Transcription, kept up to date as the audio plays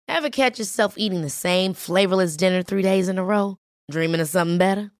Ever catch yourself eating the same flavorless dinner 3 days in a row? Dreaming of something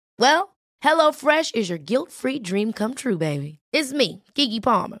better? Well, HelloFresh is your guilt-free dream come true, baby. It's me, Keke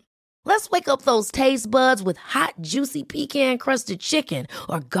Palmer. Let's wake up those taste buds with hot, juicy pecan-crusted chicken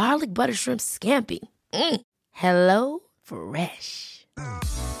or garlic butter shrimp scampi. Hello Fresh.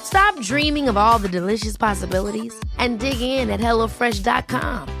 Stop dreaming of all the delicious possibilities and dig in at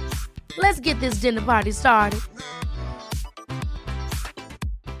HelloFresh.com. Let's get this dinner party started.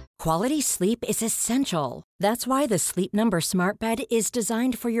 Quality sleep is essential. That's why the Sleep Number Smart Bed is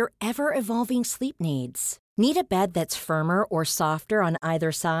designed for your ever-evolving sleep needs. Need a bed that's firmer or softer on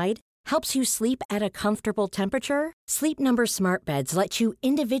either side? Helps you sleep at a comfortable temperature? Sleep Number Smart Beds let you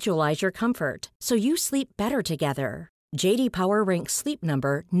individualize your comfort, so you sleep better together. J.D. Power ranks Sleep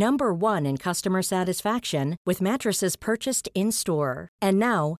Number number 1 in customer satisfaction with mattresses purchased in-store. And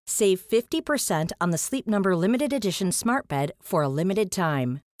now, save 50% on the Sleep Number Limited Edition Smart Bed for a limited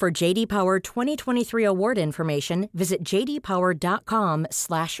time. For J.D. Power 2023 award information, visit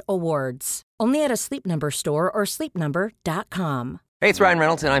jdpower.com/awards. Only at a Sleep Number store or sleepnumber.com. Hey, it's Ryan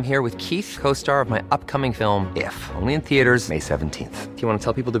Reynolds, and I'm here with Keith, co-star of my upcoming film, If, only in theaters May 17th. Do you want to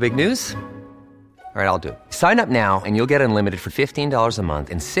tell people the big news? All right, I'll do it. Sign up now and you'll get unlimited for $15 a month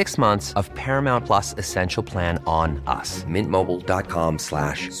and 6 months of Paramount Plus Essential Plan on us.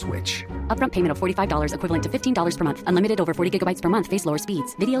 MintMobile.com/switch. Upfront payment of $45 equivalent to $15 per month. Unlimited over 40 gigabytes per month. Face lower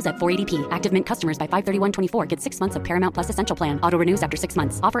speeds. Videos at 480p. Active Mint customers by 531.24 get 6 months of Paramount Plus Essential Plan. Auto renews after 6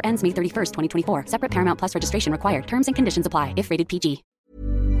 months. Offer ends May 31st, 2024. Separate Paramount Plus registration required. Terms and conditions apply if rated PG.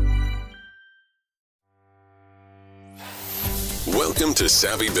 Welcome to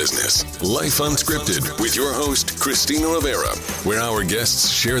Savvy Business, Life Unscripted, with your host, Christina Rivera, where our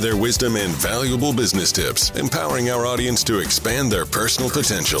guests share their wisdom and valuable business tips, empowering our audience to expand their personal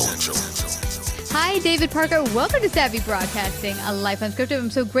potential. Hi, David Parker. Welcome to Savvy Broadcasting, a Life Unscripted.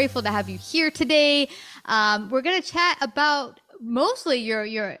 I'm so grateful to have you here today. We're going to chat about mostly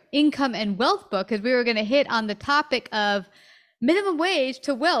your income and wealth book, because we were going to hit on the topic of minimum wage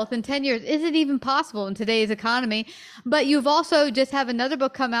to wealth in 10 years. Is it even possible in today's economy? But you've also just have another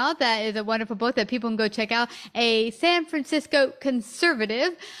book come out that is a wonderful book that people can go check out. A San Francisco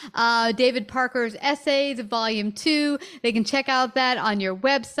Conservative, David Parker's Essays, Volume 2. They can check out that on your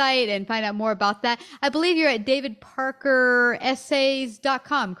website and find out more about that. I believe you're at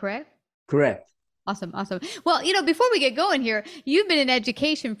davidparkeressays.com, correct? Correct. Awesome. Well, before we get going here, you've been in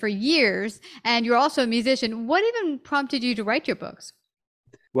education for years and you're also a musician. What even prompted you to write your books?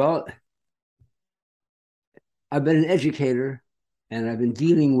 Well, I've been an educator and I've been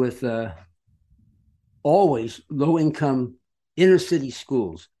dealing with always low-income inner-city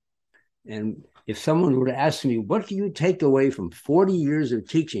schools. And if someone were to ask me, what do you take away from 40 years of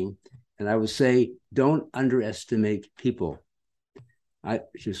teaching? And I would say, don't underestimate people. I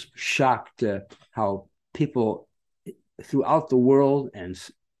just shocked how people throughout the world and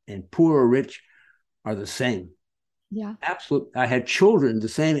poor or rich are the same. Yeah, absolutely. I had children the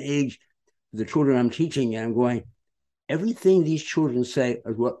same age, the children I'm teaching, and I'm going, everything these children say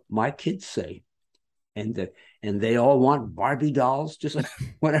is what my kids say, and they all want Barbie dolls, just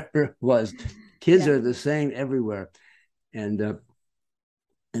whatever it was. Kids are the same everywhere, and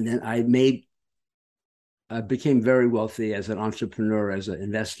then I became very wealthy as an entrepreneur, as an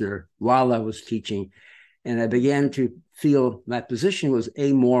investor while I was teaching. And I began to feel my position was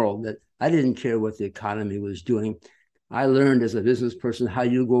amoral, that I didn't care what the economy was doing. I learned as a business person how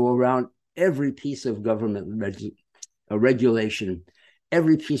you go around every piece of government regulation,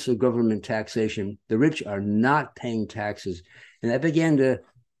 every piece of government taxation. The rich are not paying taxes. And that began to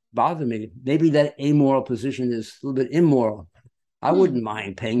bother me. Maybe that amoral position is a little bit immoral. I wouldn't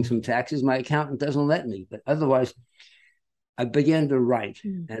mind paying some taxes. My accountant doesn't let me, but otherwise I began to write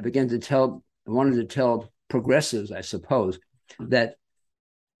and I began to I wanted to tell progressives, I suppose, that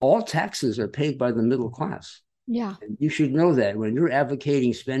all taxes are paid by the middle class. Yeah. And you should know that when you're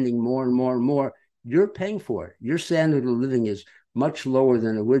advocating spending more and more and more, you're paying for it. Your standard of living is much lower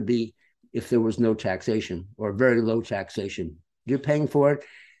than it would be if there was no taxation or very low taxation. You're paying for it,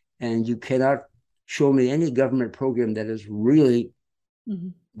 and you cannot show me any government program that has really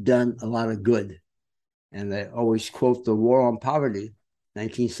done a lot of good. And I always quote the War on Poverty,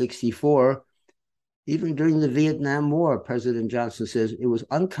 1964. Even during the Vietnam War, President Johnson says it was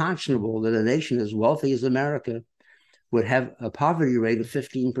unconscionable that a nation as wealthy as America would have a poverty rate of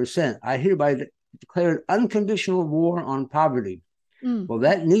 15%. I hereby declare an unconditional war on poverty. Well,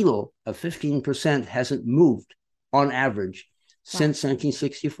 that needle of 15% hasn't moved on average since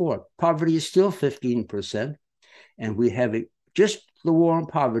 1964. Poverty is still 15%. And we have just the war on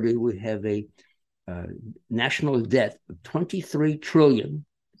poverty, we have a national debt of $23 trillion.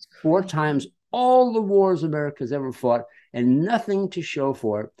 4 times all the wars America's ever fought, and nothing to show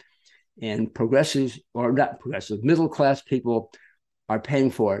for it. And progressives, or not progressive, middle class people are paying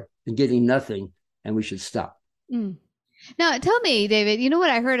for it and getting nothing, and we should stop. Mm. Now, tell me, David, you know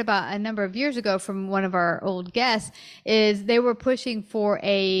what I heard about a number of years ago from one of our old guests is they were pushing for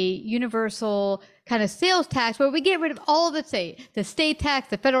a universal kind of sales tax where we get rid of all of the state tax,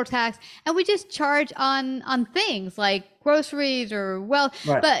 the federal tax, and we just charge on things like groceries or wealth.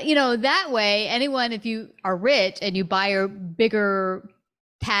 Right. But, that way, anyone, if you are rich and you buy a bigger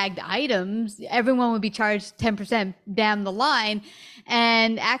tagged items, everyone would be charged 10% down the line.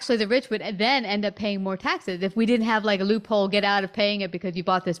 And actually the rich would then end up paying more taxes. If we didn't have like a loophole, get out of paying it because you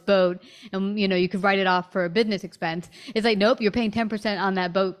bought this boat and, you could write it off for a business expense. It's like, nope, you're paying 10% on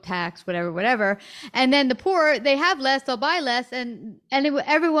that boat tax, whatever. And then the poor, they have less, they'll buy less. And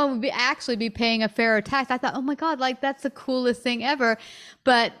everyone would actually be paying a fairer tax. I thought, oh my God, like that's the coolest thing ever.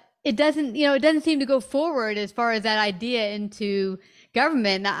 But it doesn't seem to go forward as far as that idea into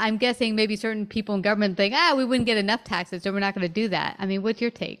government. I'm guessing maybe certain people in government think, we wouldn't get enough taxes, so we're not going to do that. I mean, what's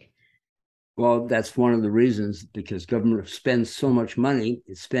your take? Well, that's one of the reasons, because government spends so much money.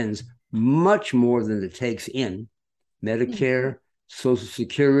 It spends much more than it takes in. Medicare, Social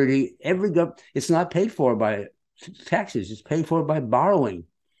Security, it's not paid for by taxes. It's paid for by borrowing.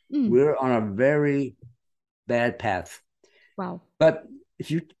 We're on a very bad path. Wow. But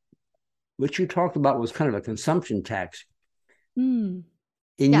what you talked about was kind of a consumption tax. In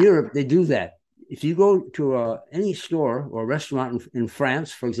Europe, they do that. If you go to any store or restaurant in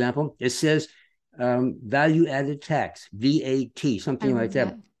France, for example, it says value added tax, VAT, something like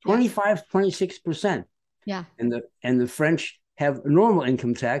that. 25, 26%. Yeah. And the French have a normal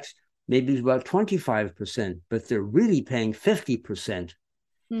income tax, maybe about 25%, but they're really paying 50%.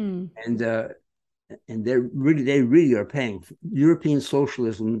 And they really are paying. European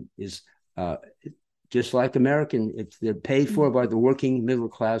socialism is just like American. They're paid for by the working middle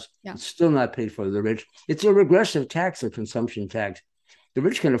class. Yeah. It's still not paid for the rich. It's a regressive tax, a consumption tax. The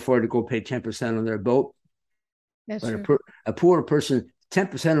rich can afford to go pay 10% on their boat. That's but true. A poor person,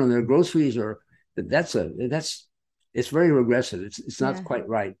 10% on their groceries, it's very regressive. It's not quite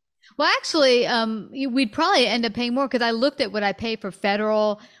right. Well, actually, we'd probably end up paying more because I looked at what I pay for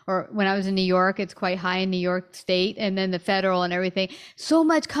federal, or when I was in New York, it's quite high in New York State, and then the federal and everything. So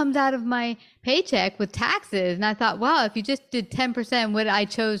much comes out of my paycheck with taxes, and I thought, wow, if you just did 10% what I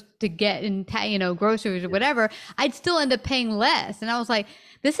chose to get in, groceries or whatever, I'd still end up paying less. And I was like,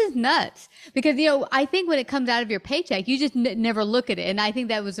 this is nuts, because I think when it comes out of your paycheck, you just never look at it, and I think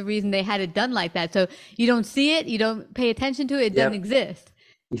that was the reason they had it done like that. So you don't see it, you don't pay attention to it, it doesn't exist.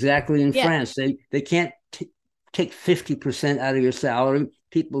 Exactly. In France, they can't take 50% out of your salary.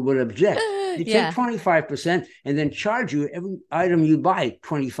 People would object. You take 25% and then charge you every item you buy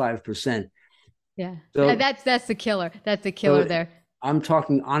 25%. Yeah, so that's the killer. That's the killer there. I'm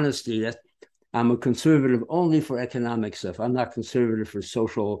talking honesty. I'm a conservative only for economic stuff. I'm not conservative for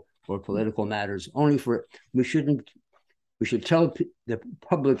social or political matters. We should tell the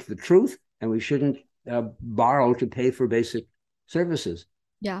public the truth, and we shouldn't borrow to pay for basic services.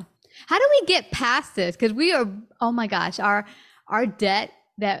 Yeah. How do we get past this? Because we are, oh my gosh, our debt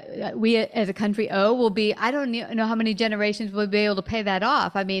that we as a country owe will be, I don't know how many generations we'll be able to pay that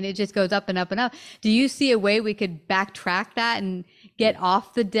off. I mean, it just goes up and up and up. Do you see a way we could backtrack that and get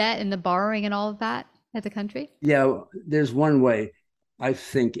off the debt and the borrowing and all of that as a country? Yeah, there's one way, I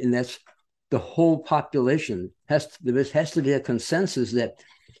think, and that's the whole population. There has to be a consensus that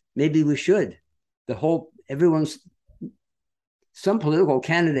maybe we should. Some political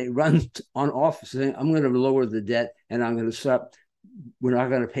candidate runs on office saying, I'm going to lower the debt and I'm going to stop. We're not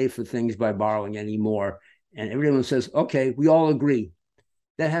going to pay for things by borrowing anymore. And everyone says, okay, we all agree.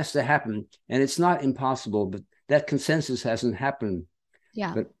 That has to happen. And it's not impossible, but that consensus hasn't happened.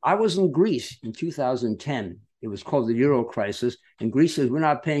 Yeah. But I was in Greece in 2010. It was called the Euro crisis. And Greece says, we're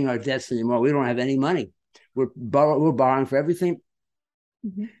not paying our debts anymore. We don't have any money. We're borrowing for everything.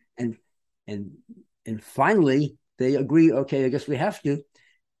 Mm-hmm. And finally, they agree, okay, I guess we have to.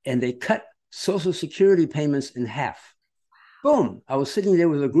 And they cut Social Security payments in half. Boom. I was sitting there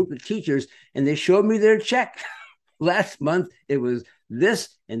with a group of teachers, and they showed me their check. Last month, it was this,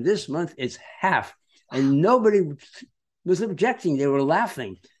 and this month, it's half. And nobody was objecting. They were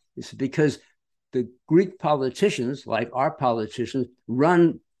laughing. It's because the Greek politicians, like our politicians,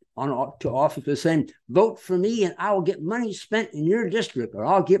 run to office saying, vote for me, and I will get money spent in your district, or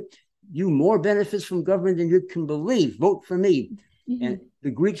I'll get you more benefits from government than you can believe. Vote for me. Mm-hmm. And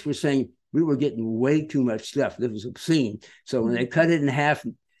the Greeks were saying we were getting way too much stuff. This was obscene. So when they cut it in half,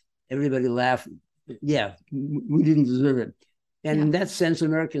 everybody laughed. Yeah, we didn't deserve it. And in that sense,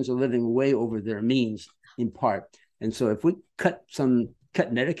 Americans are living way over their means in part. And so if we cut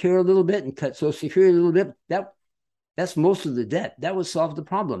Medicare a little bit and cut Social Security a little bit, that's most of the debt. That would solve the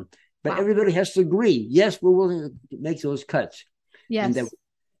problem. But everybody has to agree. Yes, we're willing to make those cuts. Yes.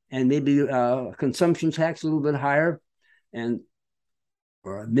 And maybe consumption tax a little bit higher,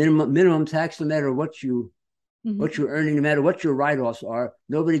 or a minimum tax, no matter what you're earning, no matter what your write-offs are.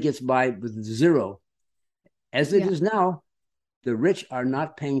 Nobody gets by with zero. As it is now, the rich are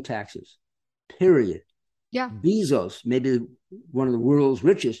not paying taxes, period. Yeah. Bezos, maybe one of the world's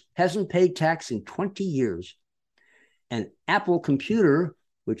richest, hasn't paid tax in 20 years. And Apple Computer,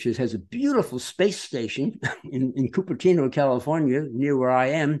 which has a beautiful space station in Cupertino, California, near where I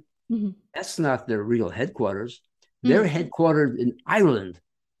am, that's not their real headquarters. They're headquartered in Ireland,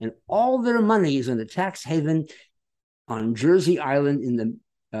 and all their money is in a tax haven on Jersey Island in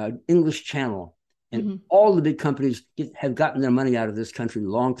the English Channel. And all the big companies have gotten their money out of this country a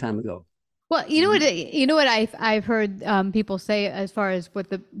long time ago. Well, you know what I've heard people say as far as what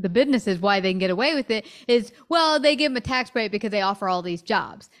the business is, why they can get away with it is, well, they give them a tax break because they offer all these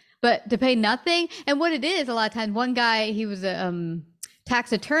jobs, but to pay nothing. And what it is, a lot of times, one guy, he was a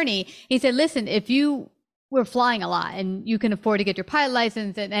tax attorney. He said, listen, if you were flying a lot and you can afford to get your pilot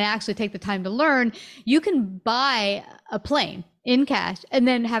license and actually take the time to learn, you can buy a plane in cash and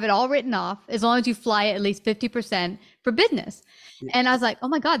then have it all written off as long as you fly at least 50% for business. And I was like, oh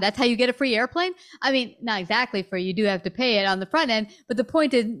my God, that's how you get a free airplane? I mean, not exactly free. You do have to pay it on the front end. But the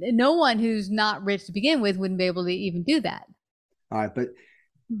point is, no one who's not rich to begin with wouldn't be able to even do that. All right. But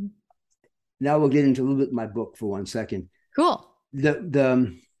now we'll get into a little bit of my book for 1 second. Cool.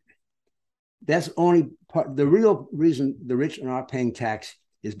 That's only part. The real reason the rich are not paying tax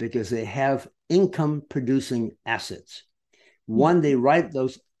is because they have income producing assets. One, they write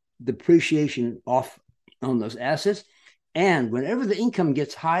those depreciation off on those assets. And whenever the income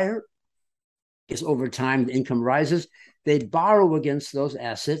gets higher, is over time, the income rises, they borrow against those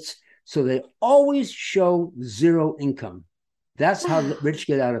assets. So they always show zero income. That's how the rich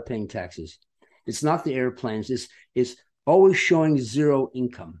get out of paying taxes. It's not the airplanes. It's always showing zero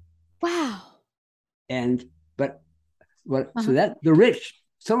income. Wow. So that the rich,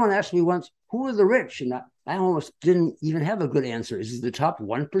 someone asked me once, who are the rich? And I almost didn't even have a good answer. Is it the top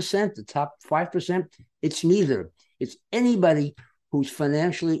 1%, the top 5%? It's neither. It's anybody who's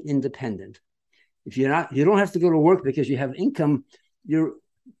financially independent. If you don't have to go to work because you have income,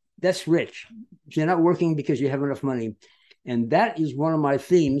 that's rich. If you're not working because you have enough money. And that is one of my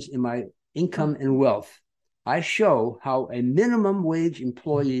themes in my Income and Wealth. I show how a minimum wage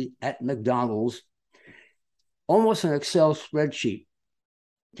employee at McDonald's, almost an Excel spreadsheet,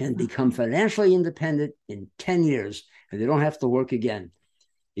 can become financially independent in 10 years, and they don't have to work again.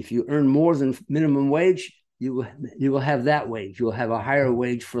 If you earn more than minimum wage, you will have that wage. You'll have a higher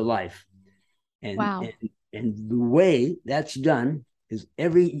wage for life. And, wow. and the way that's done is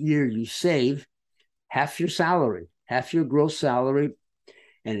every year you save half your salary, half your gross salary,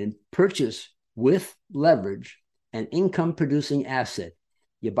 and then purchase with leverage an income-producing asset.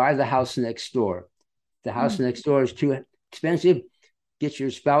 You buy the house next door. The house next door is too expensive. Get your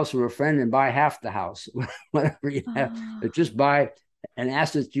spouse or a friend and buy half the house, whatever you have. But just buy an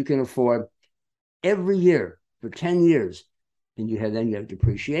asset you can afford every year for 10 years. And you have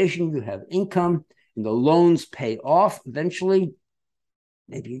depreciation, you have income, and the loans pay off eventually.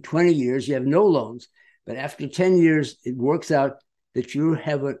 Maybe in 20 years, you have no loans. But after 10 years, it works out that you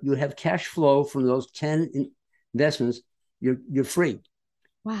have cash flow from those 10 investments. You're free.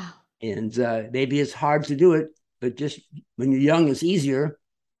 Wow. And maybe it's hard to do it, but just when you're young, it's easier.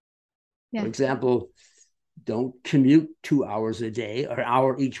 Yeah. For example, don't commute 2 hours a day or an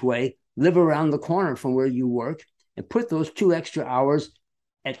hour each way. Live around the corner from where you work and put those 2 extra hours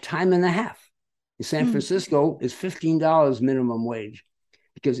at time and a half. In San Francisco, it's $15 minimum wage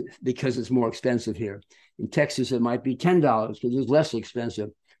because it's more expensive here. In Texas, it might be $10 because it's less expensive,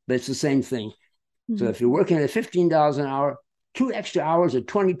 but it's the same thing. So if you're working at $15 an hour, 2 extra hours at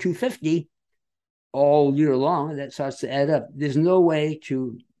 $22.50 all year long, that starts to add up. There's no end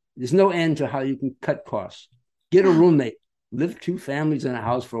to how you can cut costs. Get a roommate, live 2 families in a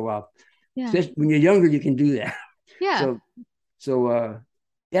house for a while. Yeah. Especially when you're younger, you can do that. Yeah. So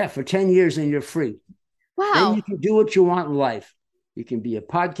for 10 years and you're free. Wow. Then you can do what you want in life. You can be a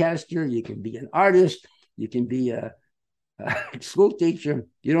podcaster. You can be an artist. You can be a school teacher.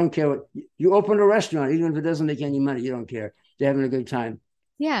 You don't care what you open a restaurant, even if it doesn't make any money, you don't care. They're having a good time.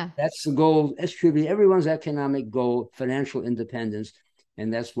 Yeah. That's the goal. That's true. Everyone's economic goal, financial independence.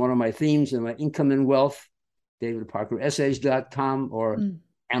 And that's one of my themes in my Income and Wealth, David Parker Essays.com or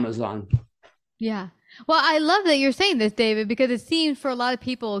Amazon. Yeah. Well, I love that you're saying this, David, because it seems for a lot of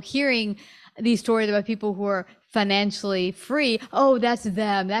people hearing these stories about people who are financially free, oh, that's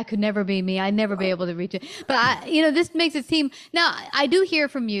them. That could never be me. I'd never be able to reach it. But this makes it seem, now I do hear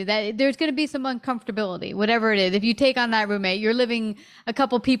from you that there's going to be some uncomfortability, whatever it is. If you take on that roommate, you're living a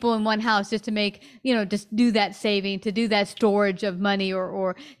couple people in one house just to make, just do that saving, to do that storage of money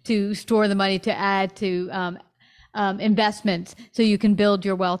or to store the money to add to, investments so you can build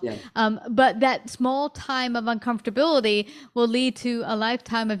your wealth. Yeah. But that small time of uncomfortability will lead to a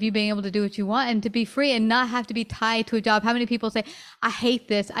lifetime of you being able to do what you want and to be free and not have to be tied to a job. How many people say, I hate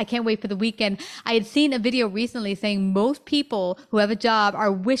this. I can't wait for the weekend. I had seen a video recently saying most people who have a job are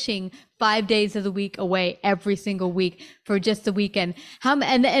wishing 5 days of the week away every single week for just the weekend.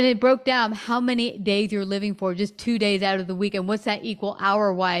 And it broke down how many days you're living for, just 2 days out of the week. And what's that equal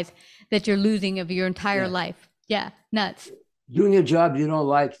hour wise that you're losing of your entire life? Yeah, nuts. Doing a job you don't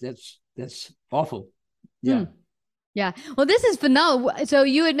like, that's awful. Yeah. Yeah. Well, this is phenomenal. So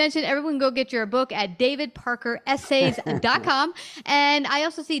you had mentioned everyone go get your book at davidparkeressays.com. And I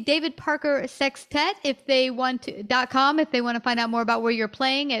also see David Parker Sextet if they want to .com if they want to find out more about where you're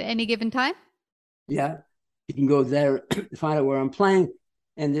playing at any given time. Yeah. You can go there to find out where I'm playing.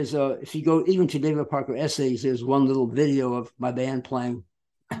 And there's if you go even to David Parker Essays, there's one little video of my band playing.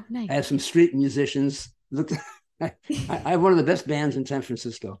 Oh, nice. I have some street musicians. Look, I have one of the best bands in San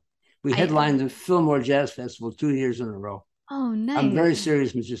Francisco. We headlined the Fillmore Jazz Festival 2 years in a row. Oh, nice. I'm a very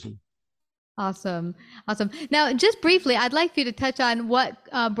serious musician. Awesome. Now, just briefly, I'd like for you to touch on what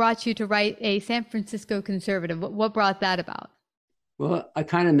brought you to write a San Francisco Conservative. What brought that about? Well, I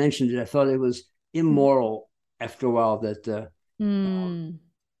kind of mentioned it. I thought it was immoral after a while that the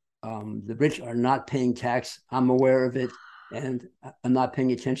rich are not paying tax. I'm aware of it, and I'm not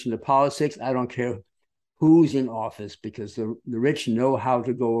paying attention to politics. I don't care who's in office because the rich know how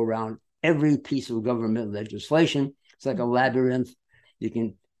to go around every piece of government legislation. It's like a labyrinth. You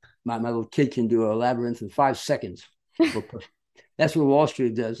can, my little kid can do a labyrinth in 5 seconds. That's what Wall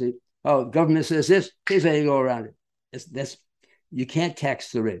Street does. Government says this, here's how you go around it. You can't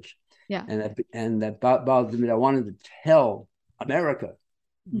tax the rich. Yeah. And that bothered me. I wanted to tell America,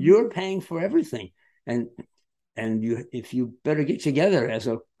 you're paying for everything. And if you better get together as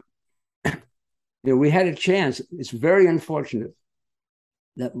a, we had a chance. It's very unfortunate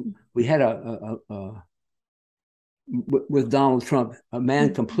that we had with Donald Trump, a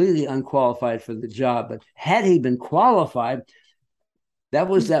man completely unqualified for the job. But had he been qualified, that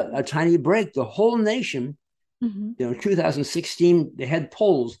was a tiny break. The whole nation, 2016, they had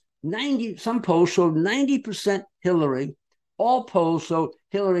polls. Some polls showed 90% Hillary. All polls showed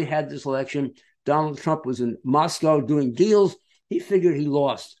Hillary had this election. Donald Trump was in Moscow doing deals. He figured he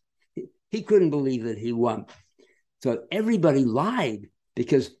lost. He couldn't believe that he won. So everybody lied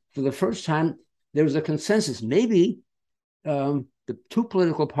because for the first time, there was a consensus. Maybe the two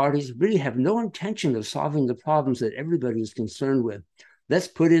political parties really have no intention of solving the problems that everybody is concerned with. Let's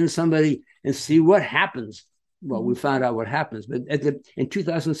put in somebody and see what happens. Well, we found out what happens. But in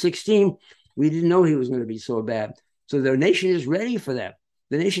 2016, we didn't know he was going to be so bad. So the nation is ready for that.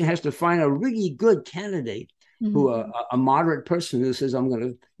 The nation has to find a really good candidate who a moderate person who says, I'm going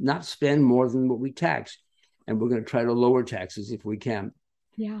to not spend more than what we tax. And we're going to try to lower taxes if we can.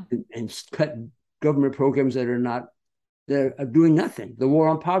 Yeah. And cut government programs that are doing nothing. The war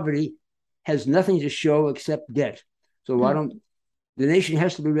on poverty has nothing to show except debt. So the nation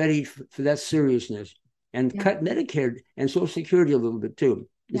has to be ready for that seriousness and cut Medicare and Social Security a little bit too.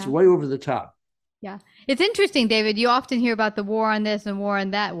 It's way over the top. Yeah. It's interesting, David. You often hear about the war on this and war on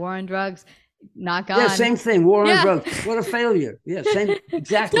that, war on drugs. Not gone. Yeah, same thing. War on drugs. What a failure. Yeah, same.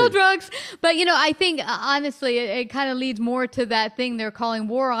 Exactly. Still drugs. But, I think, honestly, it kind of leads more to that thing they're calling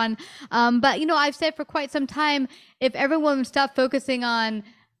war on. But, I've said for quite some time, if everyone would stop focusing on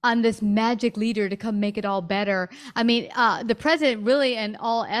this magic leader to come make it all better. I mean, the president really, in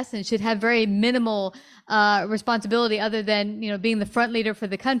all essence, should have very minimal responsibility other than, being the front leader for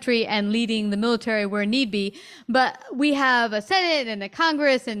the country and leading the military where need be. But we have a Senate and a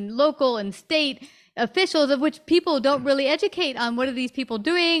Congress and local and state officials of which people don't really educate on what are these people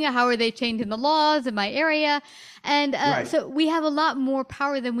doing? How are they changing the laws in my area? And so we have a lot more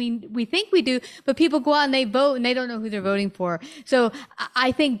power than we think we do, but people go out and they vote and they don't know who they're voting for. So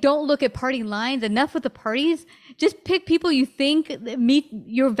I think don't look at party lines. Enough with the parties. Just pick people you think meet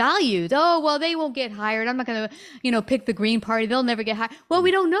your values. Oh, well, they won't get hired. I'm not going to, pick the Green Party. They'll never get hired. Well,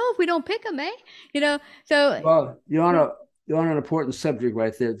 we don't know if we don't pick them, eh? So. Well, you're on an important subject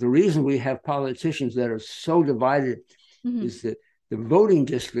right there. The reason we have politicians that are so divided is that the voting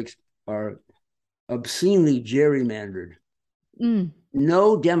districts are obscenely gerrymandered.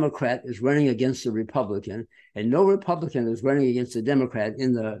 no Democrat is running against a Republican, and no Republican is running against a Democrat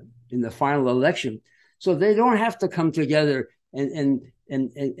in the final election. So they don't have to come together and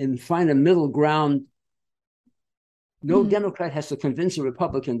find a middle ground. No Democrat has to convince a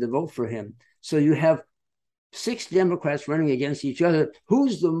Republican to vote for him. So you have 6 Democrats running against each other.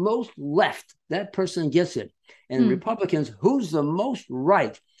 Who's the most left? That person gets it. And Republicans, who's the most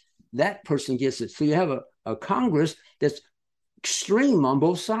right? That person gets it. So you have a Congress that's extreme on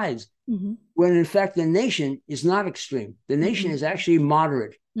both sides, when in fact the nation is not extreme. The nation is actually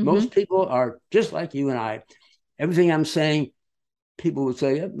moderate. Most people are just like you and I. Everything I'm saying, people would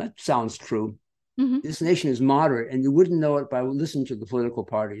say, that sounds true. This nation is moderate, and you wouldn't know it by listening to the political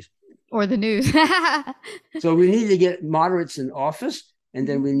parties. Or the news. So we need to get moderates in office, and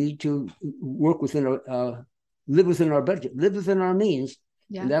then we need to work within live within our budget, live within our means,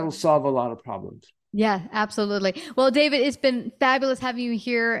 and that'll solve a lot of problems. Yeah, absolutely. Well, David, it's been fabulous having you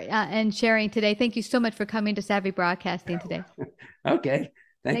here and sharing today. Thank you so much for coming to Savvy Broadcasting today. Okay.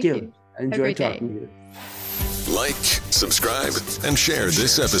 Thank you. I enjoyed talking to you. Like, subscribe, and share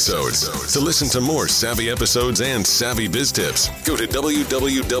this episode. To listen to more Savvy episodes and Savvy Biz Tips, go to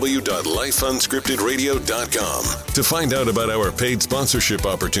www.lifeunscriptedradio.com. To find out about our paid sponsorship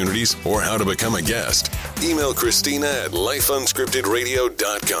opportunities or how to become a guest, email Christina at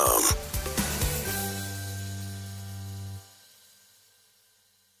lifeunscriptedradio.com.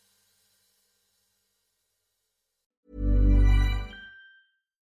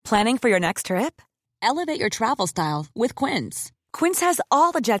 Planning for your next trip? Elevate your travel style with Quince. Quince has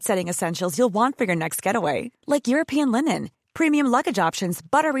all the jet-setting essentials you'll want for your next getaway, like European linen, premium luggage options,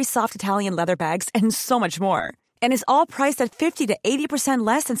 buttery soft Italian leather bags, and so much more. And is all priced at 50 to 80%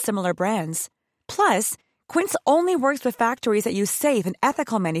 less than similar brands. Plus, Quince only works with factories that use safe and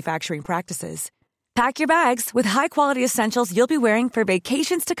ethical manufacturing practices. Pack your bags with high-quality essentials you'll be wearing for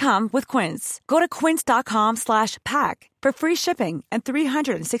vacations to come with Quince. Go to quince.com/pack for free shipping and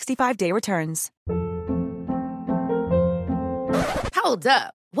 365-day returns. Hold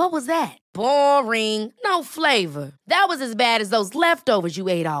up. What was that? Boring. No flavor. That was as bad as those leftovers you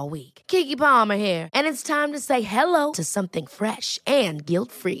ate all week. Keke Palmer here, and it's time to say hello to something fresh and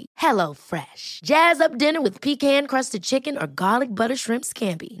guilt-free. Hello Fresh. Jazz up dinner with pecan-crusted chicken or garlic butter shrimp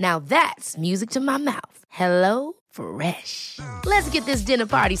scampi. Now that's music to my mouth. Hello Fresh. Let's get this dinner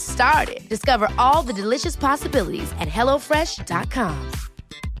party started. Discover all the delicious possibilities at hellofresh.com.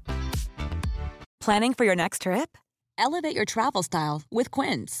 Planning for your next trip? Elevate your travel style with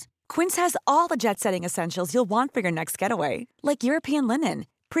Quince. Quince has all the jet-setting essentials you'll want for your next getaway, like European linen,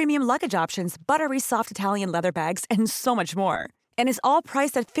 premium luggage options, buttery soft Italian leather bags, and so much more. And is all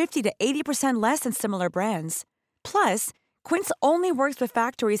priced at 50 to 80% less than similar brands. Plus, Quince only works with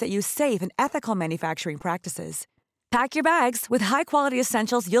factories that use safe and ethical manufacturing practices. Pack your bags with high-quality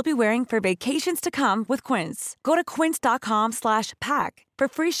essentials you'll be wearing for vacations to come with Quince. Go to quince.com/pack for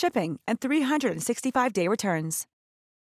free shipping and 365-day returns.